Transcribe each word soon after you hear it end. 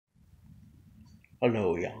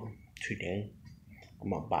Hello y'all, today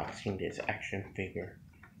I'm unboxing this action figure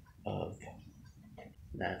of,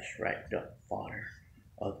 that's right, the father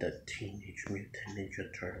of the Teenage Mutant Ninja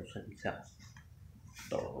Turtles himself,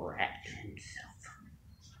 the rat himself,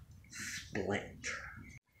 Splinter.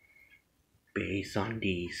 Based on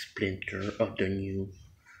the Splinter of the new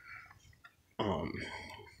um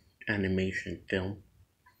animation film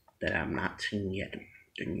that I'm not seeing yet,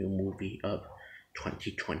 the new movie of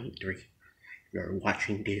 2023. You're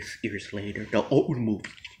watching this years later, the old movie.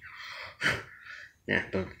 Yeah,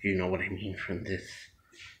 but you know what I mean from this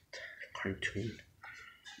cartoon.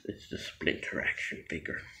 It's the Splinter action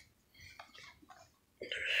figure.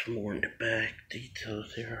 There's more in the back,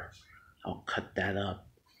 details here. I'll cut that up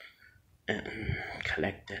and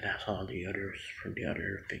collect it as all the others from the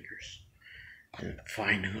other figures. And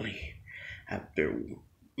finally, after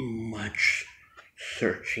much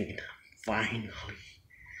searching, finally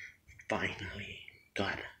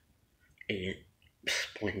got a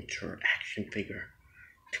Splinter action figure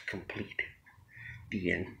to complete the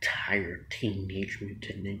entire Teenage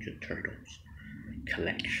Mutant Ninja Turtles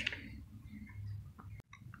collection.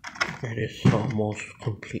 It is almost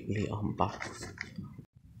completely unboxed.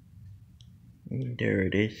 And there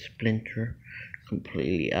it is, Splinter,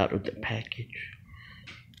 completely out of the package.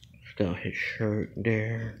 He's got his shirt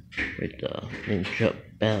there with the ninja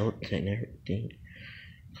belt and everything.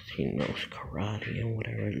 He knows karate and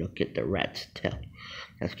whatever. Look at the rat's tail.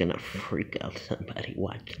 That's gonna freak out somebody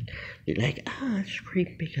watching. Be like, it's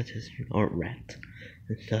creepy because it's a rat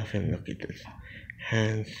and stuff. And look at this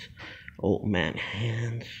hands, old man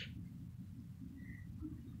hands.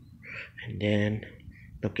 And then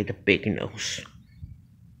look at the big nose.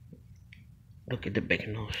 Look at the big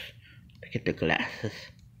nose. Look at the glasses.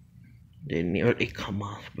 They nearly come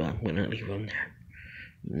off, but I'm gonna leave them there.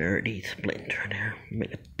 Nerdy Splinter there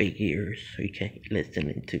with the big ears so you can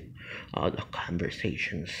listen to all the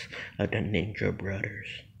conversations of the Ninja Brothers.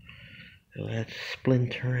 So that's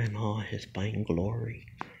Splinter and all his fine glory.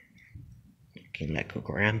 Looking like a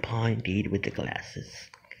grandpa indeed with the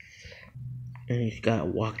glasses. And he's got a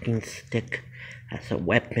walking stick as a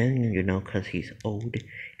weapon, you know, because he's old.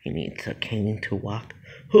 He needs a cane to walk.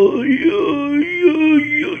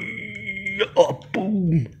 Oh,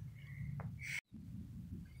 boom!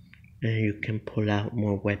 And you can pull out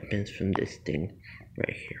more weapons from this thing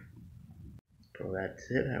right here. So that's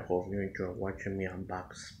it. I hope you enjoy watching me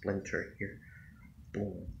unbox Splinter here.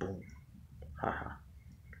 Boom, boom. Haha.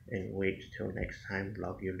 Anyways, till next time,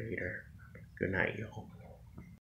 love you later. Good night, y'all.